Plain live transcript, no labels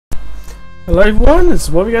Hello everyone, this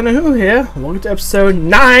is what we're gonna do here. Welcome to episode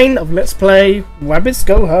 9 of Let's Play Rabbids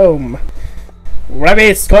Go Home.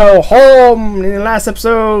 Rabbids Go Home! In the last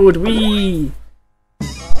episode, we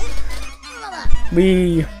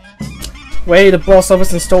waited the boss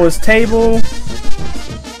office and stole his table.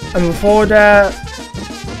 And before that,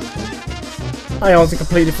 I honestly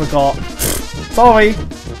completely forgot. Sorry.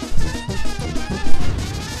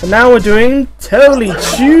 But now we're doing Totally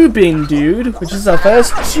Tubing, dude, which is our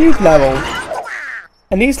first tube level.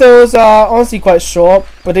 And these levels are honestly quite short,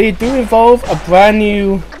 but they do involve a brand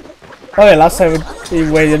new... Oh yeah, last time we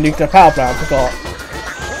waited a nuclear power plant, I forgot.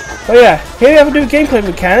 But yeah, here we have a new gameplay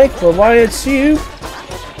mechanic for Wire Tube.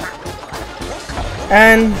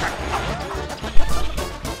 And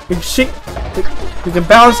we can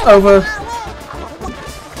bounce over...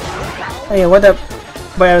 Oh yeah, what that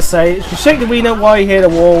way I would say, if you shake the arena while you hit the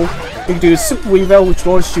wall, you can do a super reveal which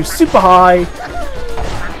launches you super high.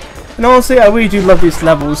 And honestly, I really do love these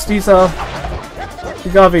levels. These are...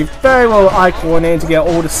 You gotta be very well eye coordinated to get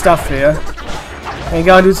all the stuff here. And you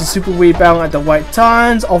gotta do the super rebound at the right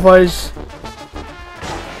times, otherwise...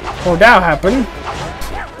 Well, that'll happen.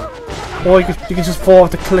 Or you can just fall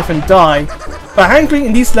off the cliff and die. But thankfully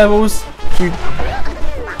in these levels,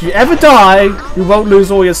 if you ever die, you won't lose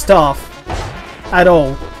all your stuff. At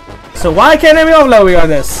all. So why can't I be uploading on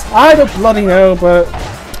this? I don't bloody know, but...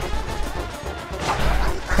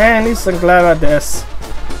 Hey, at least I'm glad about this.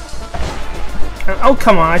 Oh,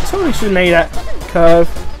 come on, I totally should have made that curve.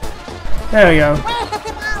 There we go.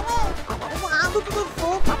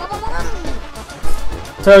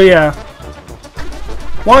 So yeah.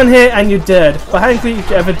 One hit and you're dead. But thankfully, if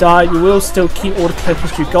you ever die, you will still keep all the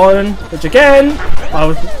collectibles you've gotten. Which again, I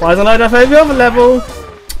wasn't like that for every other level.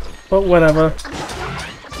 But whatever.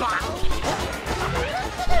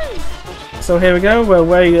 So here we go, we're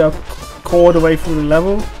way core the way through the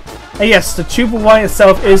level. And yes, the tube of white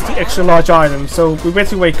itself is the extra large item, so we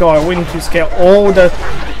basically got we need to just get all the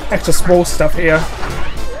extra small stuff here.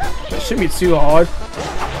 It shouldn't be too hard.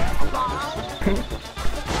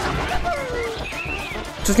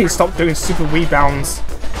 Just need to stop doing super rebounds.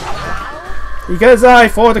 You guys die,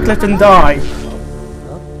 fall the cliff and die.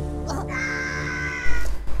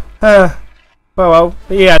 Well,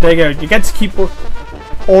 yeah, there you go. You get to keep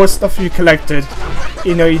all the stuff you collected,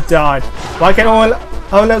 even though you died. Why can't all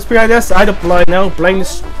levels be like this? I don't blame now. Blame the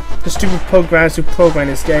stupid programs who program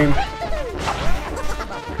this game.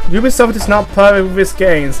 Ubisoft is not perfect with its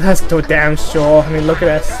games. That's so damn sure. I mean, look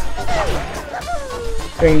at this.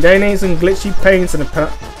 I mean, they need some glitchy paints in the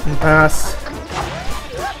past.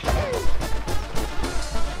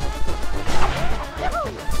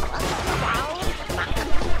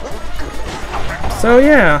 So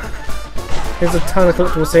yeah. There's a ton of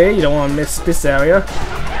collectibles here, you don't want to miss this area.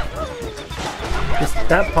 Just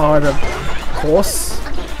that part of the course.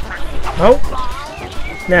 Oh!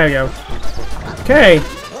 There we go. Okay!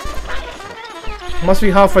 Must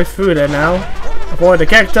be halfway through there now. Avoid the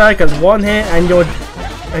cacti, because one hit and you're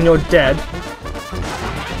dead.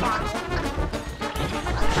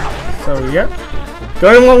 So yep.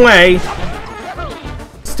 Going the wrong way.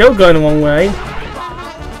 Still going the wrong way.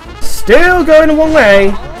 Still going the wrong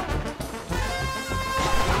way.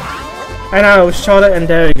 And I was shot it, and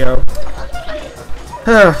there we go.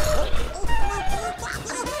 I'm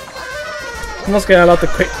just gonna love the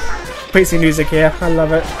crazy music here. I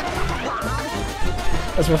love it.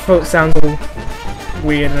 As my throat sounds all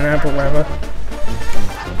weird and that, but whatever.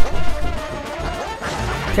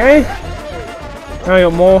 Okay. Now we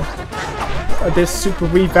got more of this super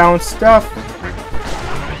rebound stuff.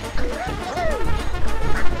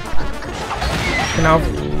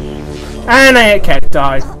 And I hit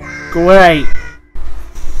cacti. Great.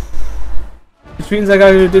 Which means I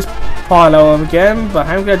gotta do this part over again, but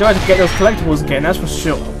how am I gonna do it to get those collectibles again, that's for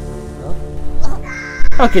sure.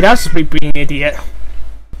 Okay, that's just me being an idiot.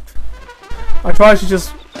 I tried to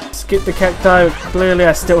just skip the cacti, but clearly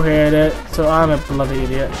I still heard it, so I'm a bloody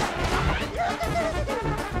idiot.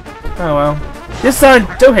 Oh well. This time,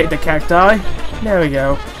 don't hit the cacti. There we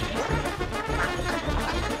go.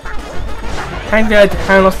 I'm glad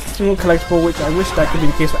I lost a single collectible, which I wish that could be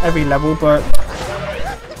the case for every level, but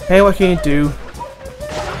hey, what can you do?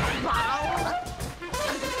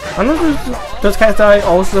 I don't know if does cacti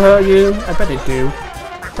also hurt you? I bet they do.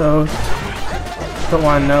 So, don't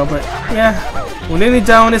want to know, but yeah. We're nearly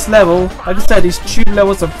done on this level. Like I said, these tube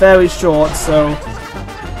levels are very short, so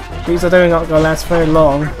these are definitely not going to last very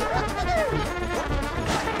long.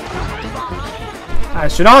 I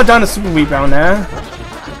should not have done a super rebound there.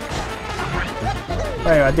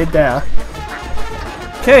 There, I did that.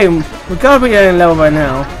 Okay, we're gonna be getting a level by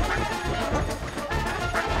now.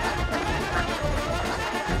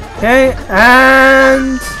 Okay,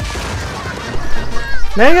 and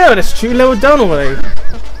there you go, that's 2 level done already.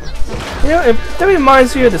 You know, that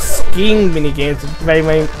reminds me of the skiing minigames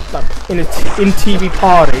very in TV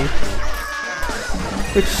Party.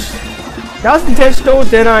 Which, that was intentional,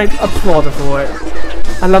 then I applauded for it.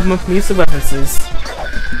 I love my music references.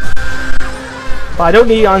 But I don't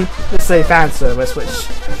need let's say, fan service, which,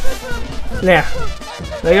 yeah.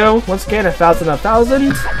 There you go, once again, 1,000 of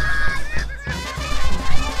 1,000.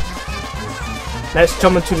 Let's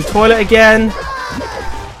jump into the toilet again.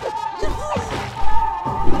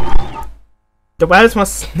 The weather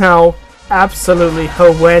must smell absolutely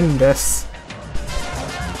horrendous.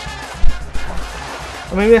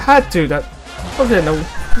 I mean, we had to, that was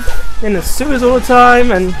in the sewers all the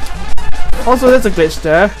time, and also there's a glitch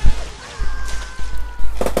there.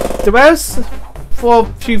 The weather for a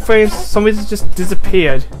few frames, some reason just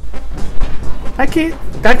disappeared. That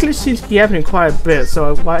glitch seems to be happening quite a bit,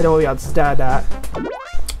 so I don't really understand that.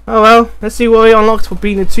 Oh well, let's see what we unlocked for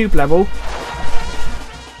being the tube level.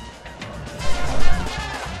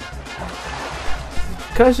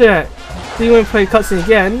 Cause yeah, if you want to play cutscene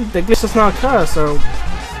again, the glitch does not occur, so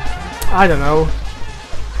I don't know.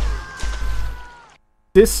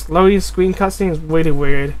 This loading screen cutscene is really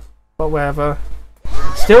weird, but whatever.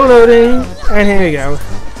 Still loading, and here we go.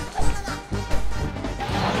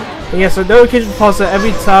 And yeah, so notification pause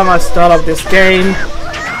every time I start up this game.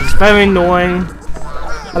 It's very annoying.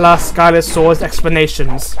 Alas, Skylar Sword's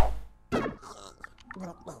explanations.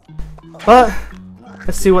 But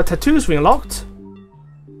let's see what tattoos we unlocked.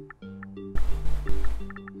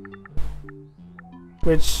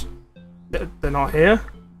 Which they're not here.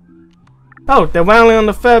 Oh, they're only on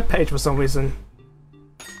the 3rd page for some reason.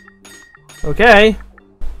 Okay.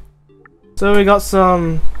 So we got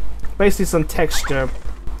basically some texture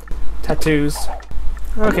tattoos.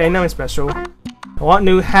 Okay, nothing special. What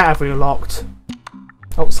new hat have we unlocked?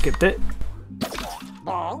 Oh, skipped it.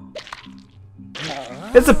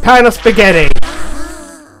 It's a pan of spaghetti.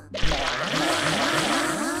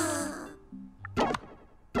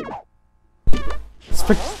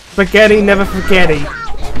 Spaghetti, never forgetty.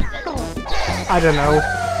 I don't know.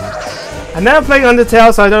 I never played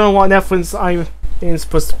Undertale, so I don't know what reference I'm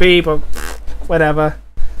supposed to be, but whatever.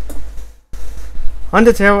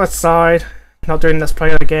 Undertale aside, not doing Let's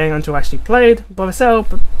Play again until I actually played by myself,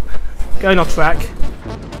 but going off track.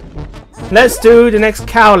 Let's do the next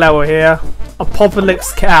cow level here.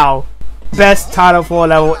 Apocalypse Cow. Best title for a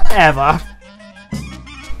level ever.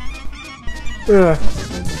 Ugh.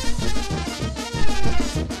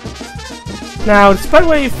 Now, despite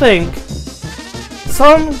what you think,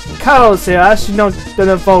 some cows here are actually not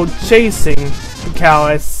gonna involve chasing the cow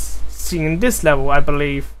as seen in this level, I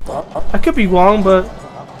believe. I could be wrong, but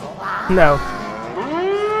no.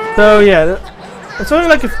 So yeah, it's only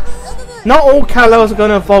like if not all cow levels are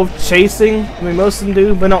gonna involve chasing. I mean, most of them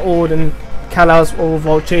do, but not all. Then cow levels will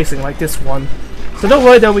involve chasing, like this one. So don't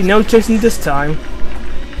worry, there'll be no chasing this time.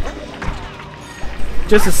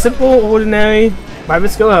 Just a simple, ordinary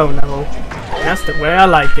Rabbids Go Home level. That's the way I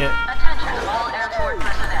like it.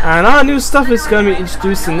 And our new stuff is going to be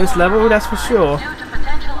introduced in this level, that's for sure.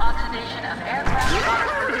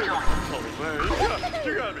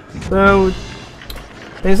 So,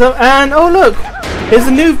 things up, and oh look! There's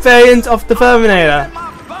a new variant of the Terminator.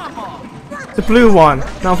 The blue one.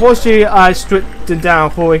 Now unfortunately I stripped it down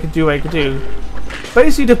before we could do what I could do.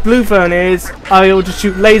 Basically the blue variant is are able to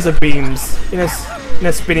shoot laser beams in a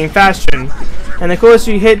spinning fashion. And of course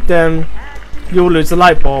you hit them, you'll lose the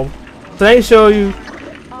light bulb. So make sure you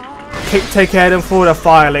take care of them for the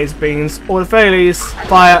fire laser beams, or at the very least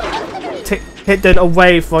hit them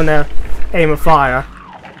away from their aim of fire.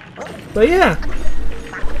 But yeah,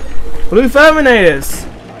 blue Terminators.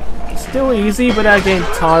 Still easy, but they're getting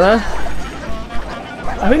harder.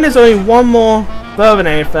 I think there's only one more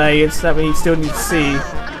Terminator variant that we still need to see.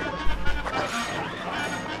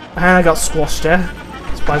 And I got squashed there.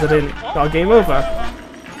 Surprised I didn't got a game over.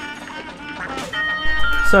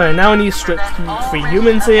 So now we need to strip 3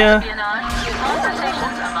 humans here. There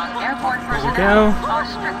we go.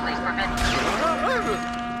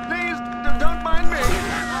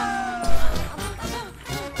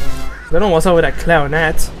 I don't know what's up with that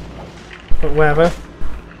clarinet, but whatever.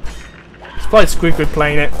 It's probably Squidward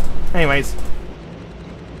playing it. Anyways,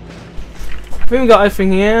 I think we got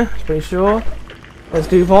everything here, pretty sure.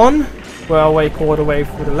 Let's move on. We'll wake all the way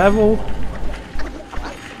through the level.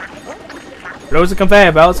 Loads of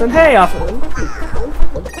conveyor belts, and hey, our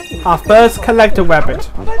first collector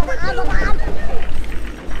rabbit.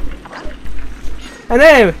 And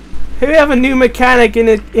then, here we have a new mechanic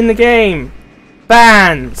in the game.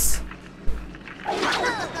 Bands.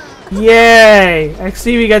 Yay! I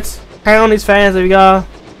see we get hang on these fans and we gotta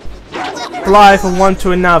fly from one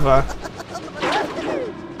to another.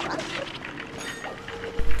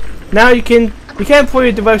 Now you can't put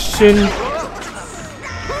your direction.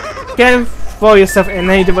 You can't throw yourself in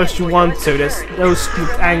any direction you want to. There's those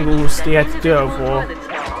scooped angles you have to go for.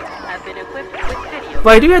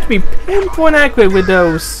 But I do have to be pinpoint accurate with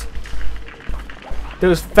those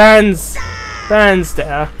fans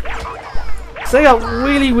there. So they got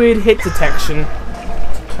really weird hit detection.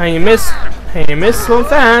 And you miss one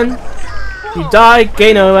fan, you die,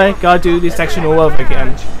 game over, gotta do this section all over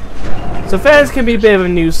again. So fans can be a bit of a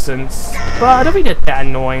nuisance, but I don't think they're that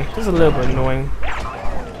annoying. Just a little bit annoying.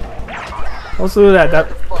 Also that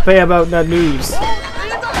play about that news.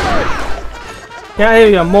 Yeah, here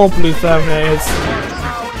we go, more blue thermometers.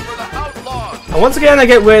 And once again I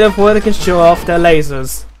get rid of where they can show off their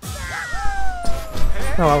lasers.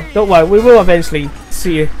 Oh well, don't worry, we will eventually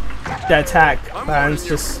see the attack fans,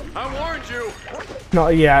 just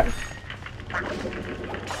not yet.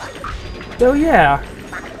 So yeah.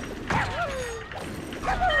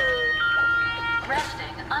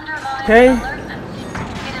 Okay.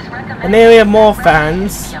 And here we have more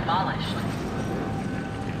fans.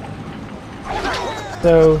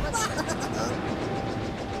 So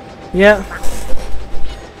yeah.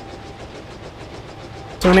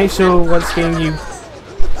 So make sure once again you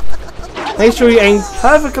aim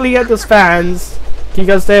perfectly at those fans,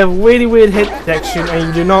 because they have really weird hit detection and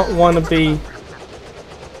you do not want to be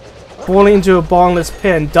falling into a bottomless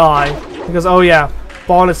pit and die. Because oh yeah,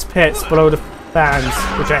 bottomless pits below the fans,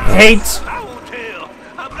 which I hate.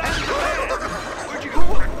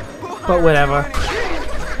 But whatever.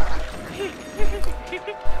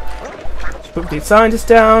 Just put these scientists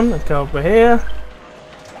down and go over here.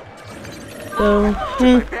 So,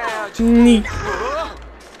 neat.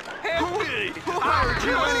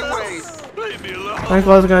 I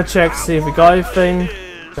was gonna check, see if we got anything.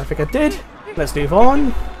 I think I did. Let's move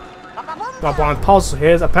on. Got one puzzle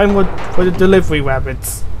here. Apparently with the delivery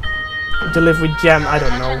rabbits. Delivery gem, I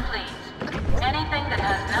don't know. Anything that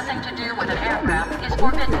has nothing to do with an aircraft is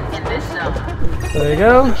forbidden in this zone. There you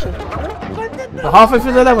go. We're halfway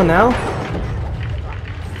through the level now.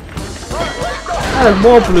 And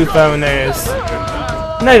more blue thermometers.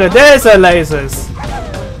 There you go, there's our lasers.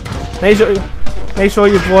 Make sure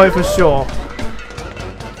you blow it for sure.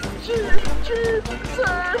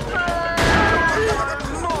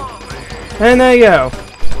 And there you go.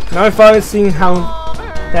 Now we've finally seen how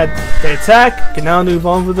that they attack, can now move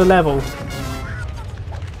on with the level.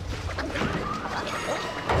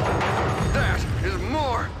 That is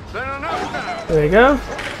more than enough now. There you go.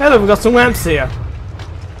 Hello, we've got some ramps here.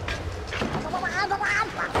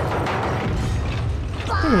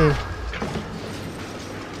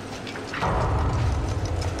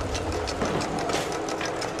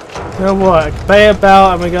 You know what? Conveyor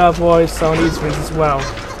about and we gotta avoid some of these ones as well.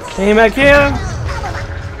 Came back here.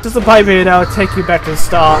 Just a pipe here that'll take you back to the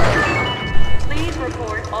start. Please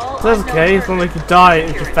report all So that's okay, it's not like you die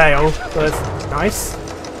if you fail, so that's nice.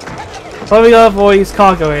 But we gotta avoid this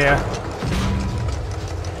cargo here.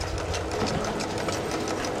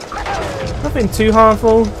 Nothing too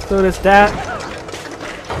harmful, so there's that.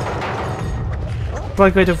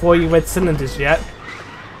 Not going to avoid red cylinders yet.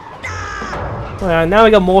 Well, now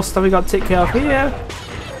we got more stuff we got to take care of here.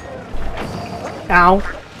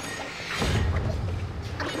 Ow.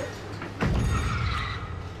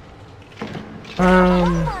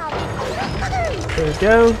 There we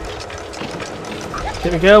go.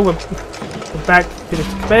 There we go. We're back to the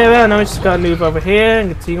conveyor. Now we just gotta move over here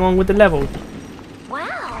and continue on with the level. Wow.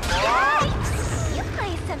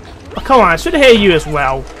 Oh, come on, I should hear you as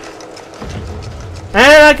well.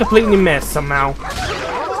 And I completely missed somehow.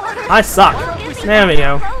 I suck. There we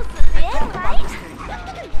go.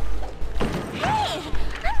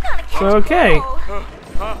 So, okay.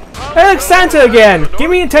 Hey, look, Santa again! Give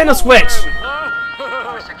me a Nintendo Switch!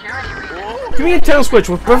 Give me a Nintendo Switch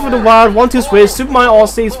with Breath of the Wild, 1-2 Switch, Super Mario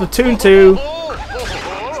All-Stars, Splatoon 2.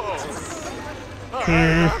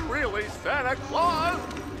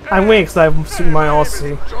 I'm waiting because I have Super Mario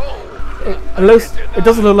All-Stars. It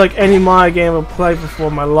doesn't look like any Mario game I've played before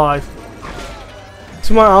in my life.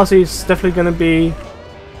 Super Mario All-Stars is definitely going to be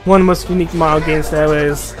one of the most unique Mario games there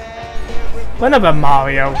is. But not about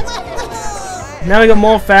Mario. Now we got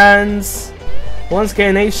more fans. Once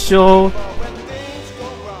again, make sure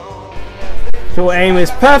your aim is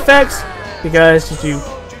perfect, because if you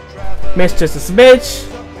miss just a smidge,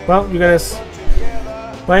 well, you're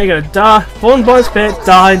gonna die, fall in bonus pit,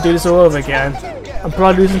 die, and do this all over again. And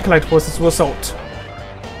probably losing collectibles as a result.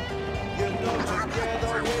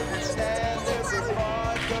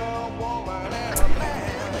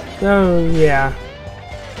 So yeah.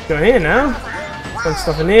 Going here now. Putting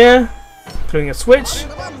stuff in here. Putting a switch.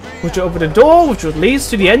 Which will open the door, which will lead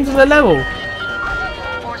to the end of the level.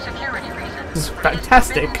 For security reasons, This is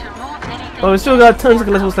fantastic. to move anything But we still got tons of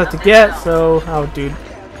levels left to get, so I'll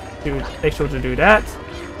make sure to do that.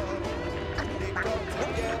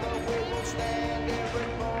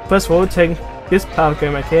 First of all, take this path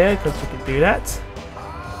going back here, because we can do that.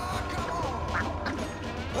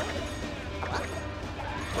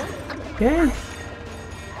 Okay.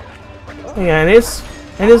 Yeah, and this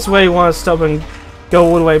way you want to stop and go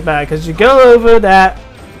all the way back, because you go over that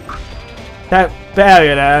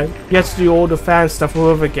barrier there, you have to do all the fan stuff all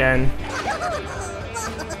over again.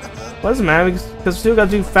 What doesn't matter, because we still got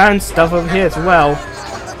to do fan stuff over here as well.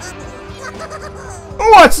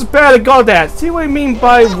 Oh, I just barely got that! See what I mean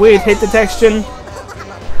by weird hit detection?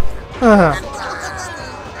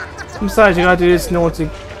 Besides, you gotta do this in order to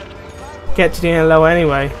get to the end low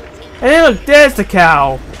anyway. And then look, there's the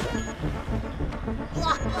cow!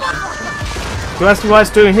 You ask me what it's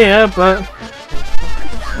doing here, but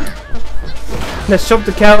let's shove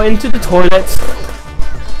the cow into the toilet.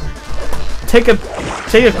 Take a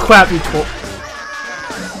crap, you toy.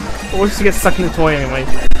 Or just get stuck in the toy anyway.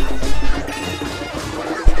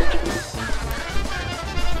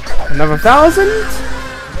 Another 1,000?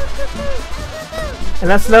 And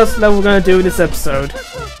that's the last level we're gonna do in this episode.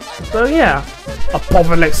 So yeah,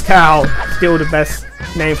 Apocalypse Cow, still the best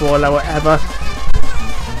name for a level ever.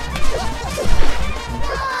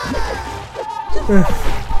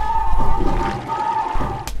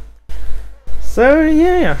 So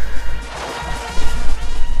yeah.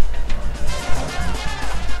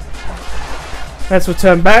 Let's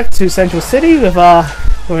return back to Central City with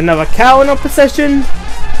another cow in our possession.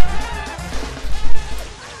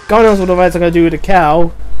 God knows what the rest are gonna do with the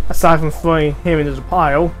cow, aside from throwing him into the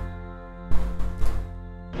pile.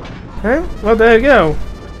 Okay, well there you go.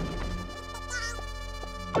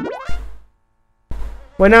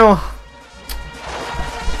 We're now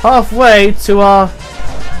halfway to our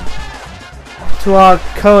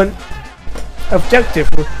current objective.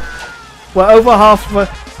 We're over at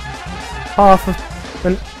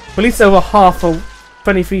least over half of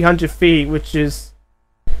 2,300 feet, which is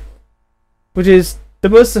the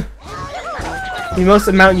most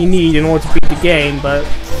amount you need in order to beat the game. But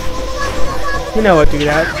you know what, do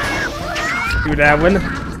that when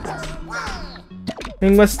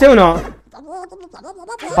and we're still not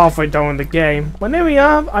halfway done with the game. Well, there we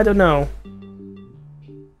are. I don't know.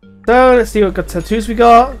 So let's see what tattoos we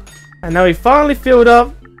got. And now we finally filled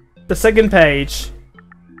up the second page.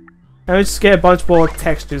 And we just get a bunch more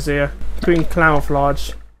textures here, including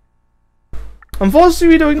camouflage. Unfortunately,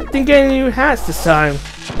 we didn't get any new hats this time,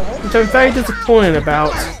 which I'm very disappointed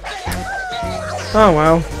about. Oh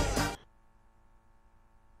well.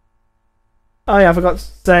 Oh yeah, I forgot to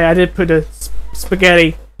say, I did put a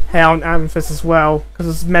spaghetti hair on Amethyst's as well, because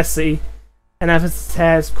it's messy. And Amethyst's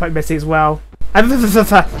hair is quite messy as well.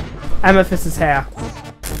 Amethyst's hair.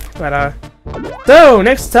 But so,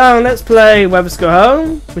 next time let's play Rabbids Go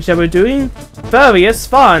Home, which we're doing various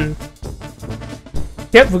fun.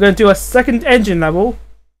 Yep, we're going to do a second engine level.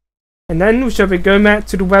 And then we shall be going back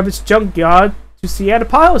to the Rabbids junkyard to see how the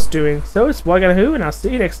pilot's doing. So it's Wagana Who, and I'll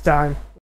see you next time.